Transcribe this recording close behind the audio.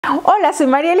Hola, soy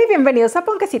Marielly y bienvenidos a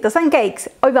Ponquecitos and Cakes.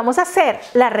 Hoy vamos a hacer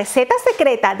la receta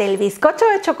secreta del bizcocho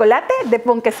de chocolate de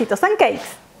Ponquecitos and Cakes.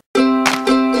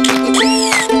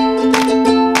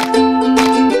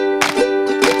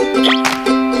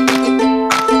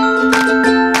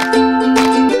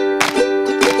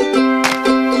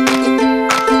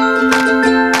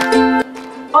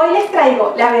 Hoy les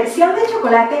traigo la versión de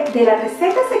chocolate de la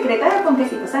receta secreta de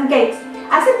Ponquecitos and Cakes.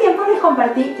 Hace tiempo les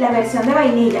compartí la versión de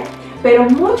vainilla, pero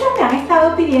muchos me han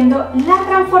estado pidiendo la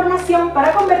transformación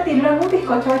para convertirlo en un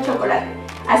bizcocho de chocolate.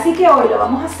 Así que hoy lo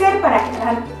vamos a hacer para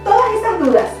aclarar todas esas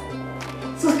dudas.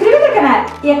 Suscríbete al canal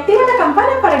y activa la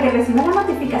campana para que recibas la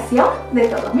notificación de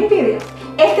todos mis vídeos.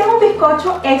 Este es un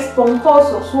bizcocho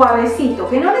esponjoso, suavecito,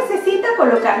 que no necesita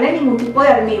colocarle ningún tipo de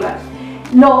almíbar.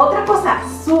 Otra cosa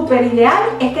súper ideal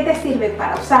es que te sirve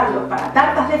para usarlo para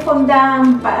tartas de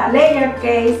fondant, para layer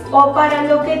cakes o para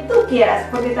lo que tú quieras,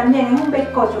 porque también es un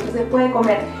bizcocho que se puede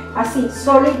comer así,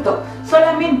 solito,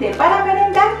 solamente para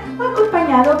merendar o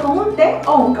acompañado con un té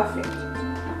o un café.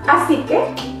 Así que,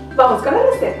 vamos con la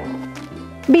receta.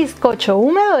 Bizcocho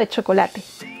húmedo de chocolate.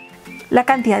 La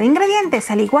cantidad de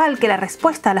ingredientes, al igual que la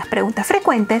respuesta a las preguntas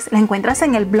frecuentes, la encuentras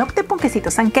en el blog de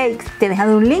Ponquecitos and Cakes. Te he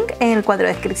dejado un link en el cuadro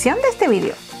de descripción de este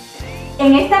vídeo.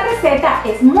 En esta receta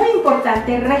es muy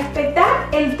importante respetar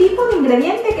el tipo de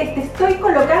ingrediente que te estoy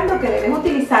colocando que debes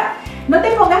utilizar. No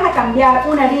te pongas a cambiar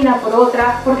una harina por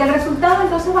otra, porque el resultado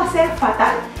entonces va a ser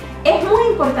fatal. Es muy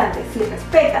importante, si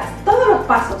respetas todos los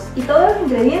pasos y todos los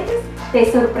ingredientes,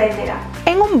 te sorprenderá.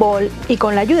 En un bol y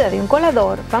con la ayuda de un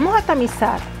colador vamos a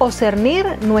tamizar o cernir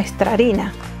nuestra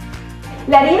harina.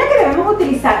 La harina que debemos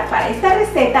utilizar para esta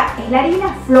receta es la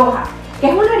harina floja, que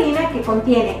es una harina que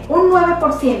contiene un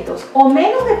 9% o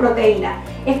menos de proteína.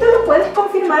 Esto lo puedes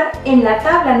confirmar en la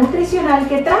tabla nutricional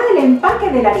que trae el empaque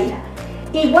de la harina.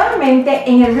 Igualmente,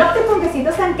 en el blog de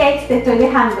Ponquecitos and Cakes te estoy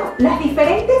dejando los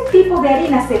diferentes tipos de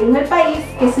harina según el país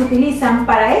que se utilizan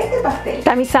para este pastel.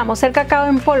 Tamizamos el cacao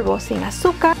en polvo sin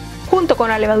azúcar, junto con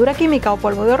la levadura química o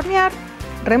polvo de hornear,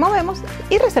 removemos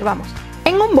y reservamos.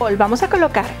 En un bol vamos a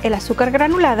colocar el azúcar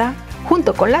granulada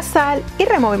junto con la sal y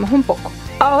removemos un poco.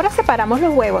 Ahora separamos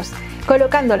los huevos,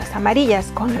 colocando las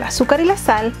amarillas con el azúcar y la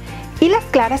sal y las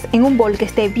claras en un bol que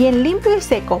esté bien limpio y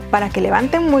seco para que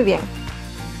levanten muy bien.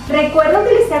 Recuerda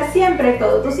utilizar siempre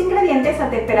todos tus ingredientes a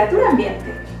temperatura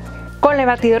ambiente. Con la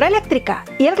batidora eléctrica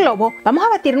y el globo vamos a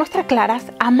batir nuestras claras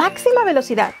a máxima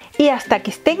velocidad y hasta que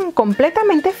estén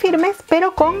completamente firmes,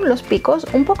 pero con los picos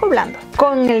un poco blandos.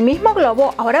 Con el mismo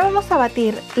globo ahora vamos a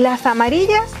batir las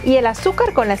amarillas y el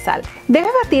azúcar con la sal.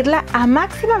 Debes batirla a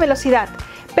máxima velocidad,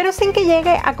 pero sin que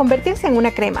llegue a convertirse en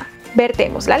una crema.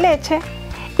 Vertemos la leche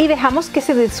y dejamos que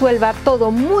se disuelva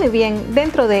todo muy bien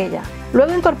dentro de ella.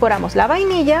 Luego incorporamos la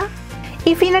vainilla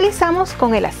y finalizamos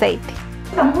con el aceite.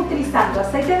 Estamos utilizando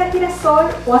aceite de girasol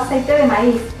o aceite de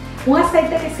maíz, un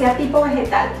aceite que sea tipo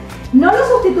vegetal. No lo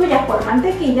sustituyas por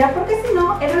mantequilla porque si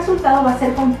no el resultado va a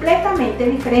ser completamente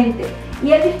diferente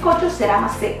y el bizcocho será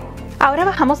más seco. Ahora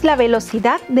bajamos la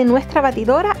velocidad de nuestra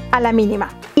batidora a la mínima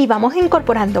y vamos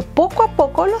incorporando poco a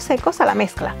poco los secos a la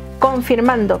mezcla,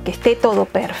 confirmando que esté todo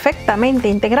perfectamente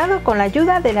integrado con la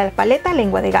ayuda de la paleta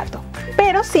lengua de gato,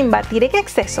 pero sin batir en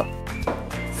exceso.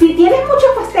 Si tienes muchos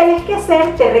pasteles que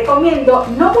hacer, te recomiendo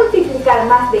no multiplicar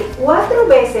más de 4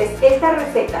 veces esta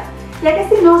receta, ya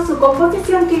que si no, su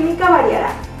composición química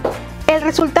variará. El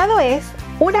resultado es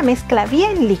una mezcla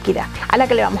bien líquida, a la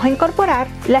que le vamos a incorporar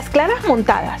las claras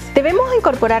montadas. Debemos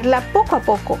incorporarla poco a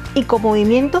poco y con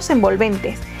movimientos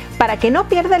envolventes, para que no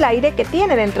pierda el aire que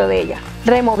tiene dentro de ella,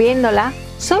 removiéndola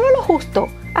solo lo justo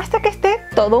hasta que esté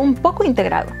todo un poco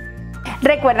integrado.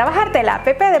 Recuerda bajarte la app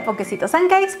de Ponquecitos and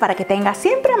Cakes para que tengas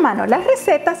siempre a mano las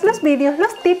recetas, los vídeos,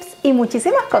 los tips y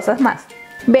muchísimas cosas más.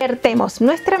 Vertemos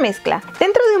nuestra mezcla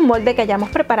dentro de un molde que hayamos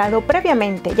preparado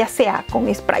previamente, ya sea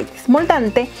con Sprite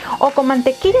esmoldante o con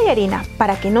mantequilla y harina,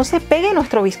 para que no se pegue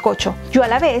nuestro bizcocho. Yo a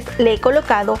la vez le he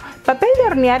colocado papel de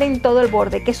hornear en todo el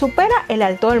borde que supera el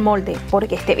alto del molde,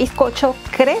 porque este bizcocho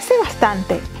crece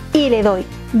bastante. Y le doy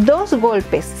 2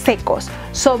 golpes secos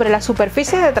sobre la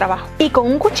superficie de trabajo y con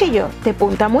un cuchillo de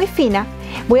punta muy fina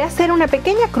voy a hacer una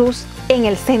pequeña cruz en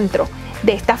el centro.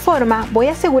 De esta forma voy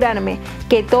a asegurarme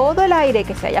que todo el aire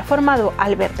que se haya formado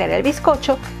al verter el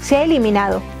bizcocho se ha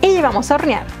eliminado y llevamos a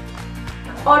hornear.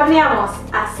 Horneamos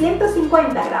a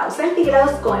 150 grados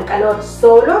centígrados con el calor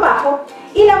solo abajo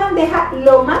y la bandeja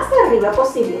lo más arriba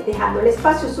posible, dejando el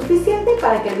espacio suficiente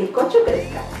para que el bizcocho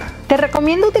crezca. Te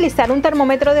recomiendo utilizar un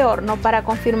termómetro de horno para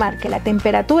confirmar que la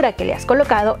temperatura que le has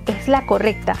colocado es la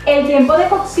correcta. El tiempo de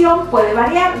cocción puede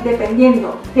variar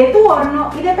dependiendo de tu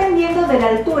horno y dependiendo de la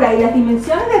altura y las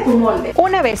dimensiones de tu molde.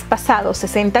 Una vez pasados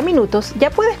 60 minutos ya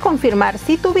puedes confirmar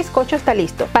si tu bizcocho está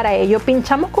listo. Para ello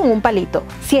pinchamos con un palito.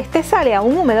 Si este sale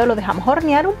aún húmedo lo dejamos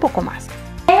hornear un poco más.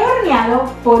 He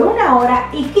horneado por 1 hora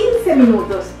y 15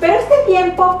 minutos, pero este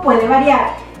tiempo puede variar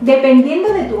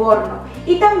dependiendo de tu horno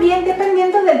y también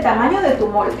dependiendo del tamaño de tu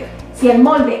molde. Si el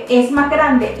molde es más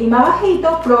grande y más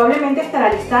bajito, probablemente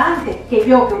estará lista antes que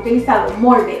yo, que he utilizado un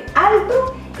molde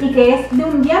alto y que es de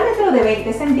un diámetro de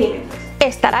 20 centímetros.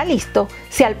 Estará listo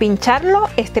si al pincharlo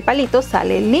este palito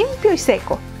sale limpio y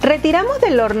seco. Retiramos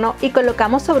del horno y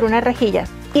colocamos sobre unas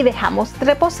rejillas y dejamos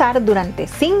reposar durante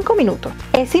 5 minutos.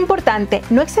 Es importante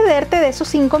no excederte de esos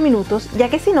 5 minutos, ya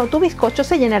que si no tu bizcocho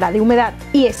se llenará de humedad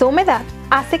y esa humedad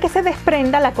hace que se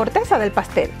desprenda la corteza del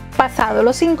pastel. Pasados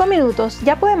los 5 minutos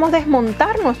ya podemos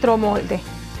desmontar nuestro molde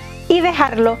y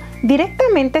dejarlo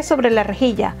directamente sobre la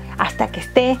rejilla hasta que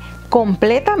esté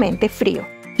completamente frío,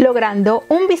 logrando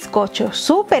un bizcocho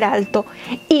súper alto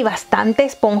y bastante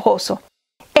esponjoso.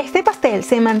 Este pastel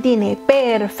se mantiene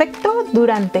perfecto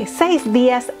durante 6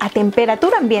 días a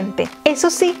temperatura ambiente. Eso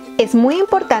sí, es muy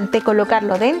importante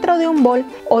colocarlo dentro de un bol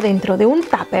o dentro de un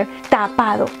tupper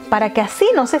tapado para que así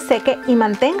no se seque y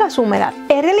mantenga su humedad.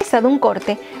 He realizado un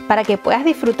corte para que puedas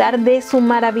disfrutar de su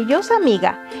maravillosa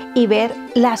miga y ver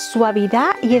la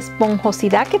suavidad y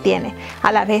esponjosidad que tiene,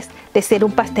 a la vez de ser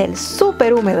un pastel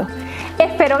súper húmedo.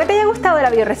 Espero que te haya gustado la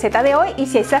bioreceta de hoy y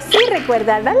si es así,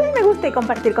 recuerda darle al me gusta y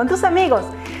compartir con tus amigos.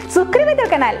 Suscríbete al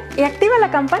canal y activa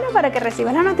la campana para que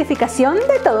recibas la notificación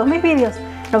de todos mis vídeos.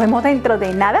 Nos vemos dentro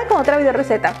de nada con otra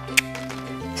bioreceta.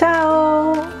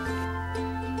 ¡Chao!